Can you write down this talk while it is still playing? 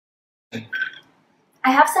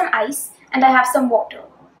I have some ice and I have some water.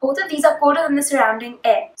 Both of these are colder than the surrounding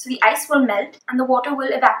air, so the ice will melt and the water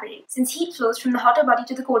will evaporate, since heat flows from the hotter body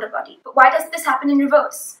to the colder body. But why does this happen in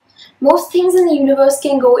reverse? Most things in the universe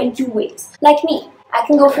can go in two ways. Like me, I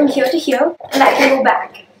can go from here to here and I can go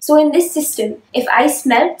back. So in this system, if ice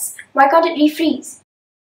melts, why can't it refreeze?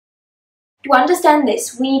 To understand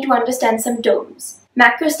this, we need to understand some terms: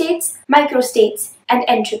 macrostates, microstates, and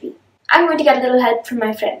entropy. I'm going to get a little help from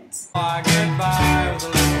my friends.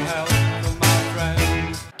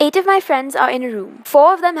 8 of my friends are in a room.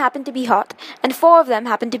 4 of them happen to be hot, and 4 of them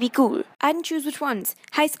happen to be cool. I didn't choose which ones.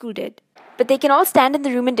 High school did. But they can all stand in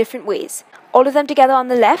the room in different ways. All of them together on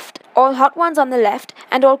the left, all hot ones on the left,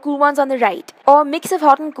 and all cool ones on the right, or a mix of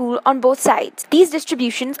hot and cool on both sides. These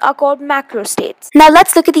distributions are called macrostates. Now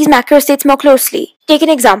let's look at these macrostates more closely. Take an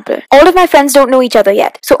example. All of my friends don't know each other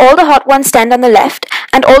yet, so all the hot ones stand on the left,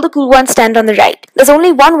 and all the cool ones stand on the right. There's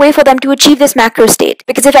only one way for them to achieve this macrostate,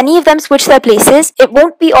 because if any of them switch their places, it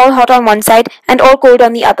won't be all hot on one side and all cold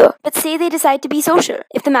on the other. But say they decide to be social.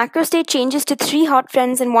 If the macrostate changes to 3 hot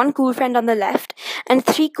friends and 1 cool friend on the left, and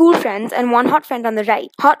 3 cool friends and 1 hot friend on the right,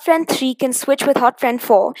 hot friend 3 can switch with hot friend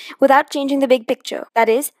 4 without changing the big picture. That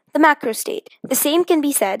is, the macrostate. The same can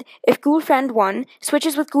be said if cool friend 1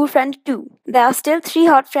 switches with cool friend 2. There are still 3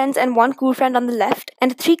 hot friends and 1 cool friend on the left,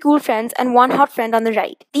 and 3 cool friends and 1 hot friend on the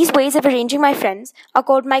right. These ways of arranging my friends are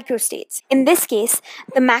called microstates. In this case,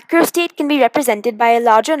 the macrostate can be represented by a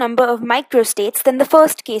larger number of microstates than the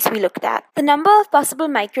first case we looked at. The number of possible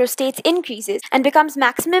microstates increases and becomes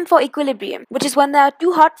maximum for equilibrium, which is when there are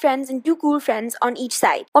 2 hot friends and 2 cool friends on each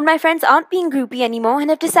side, when my friends aren't being groupie anymore and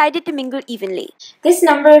have decided to mingle evenly. This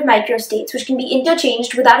number of microstates, which can be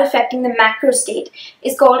interchanged without affecting the macrostate,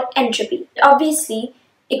 is called entropy. Obviously,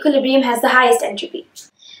 equilibrium has the highest entropy.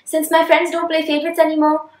 Since my friends don't play favorites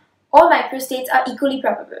anymore, all microstates are equally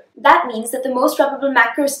probable. That means that the most probable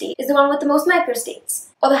macrostate is the one with the most microstates,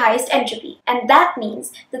 or the highest entropy. And that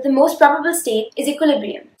means that the most probable state is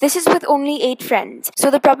equilibrium. This is with only 8 friends,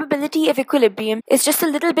 so the probability of equilibrium is just a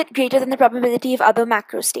little bit greater than the probability of other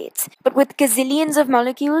macrostates. But with gazillions of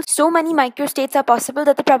molecules, so many microstates are possible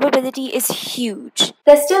that the probability is huge.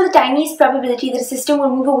 There's still the tiniest probability that a system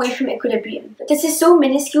will move away from equilibrium, but this is so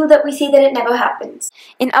minuscule that we say that it never happens.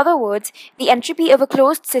 In other words, the entropy of a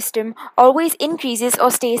closed system always increases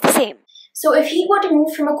or stays the same. So if heat were to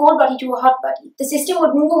move from a cold body to a hot body, the system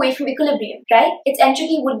would move away from equilibrium, right? Its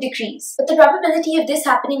entropy would decrease. But the probability of this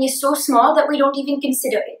happening is so small that we don't even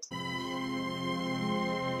consider it.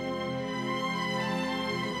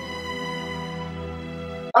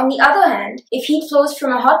 On the other hand, if heat flows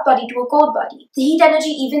from a hot body to a cold body, the heat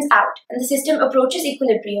energy evens out and the system approaches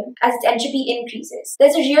equilibrium as its entropy increases.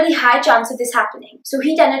 There's a really high chance of this happening, so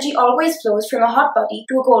heat energy always flows from a hot body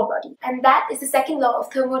to a cold body, and that is the second law of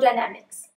thermodynamics.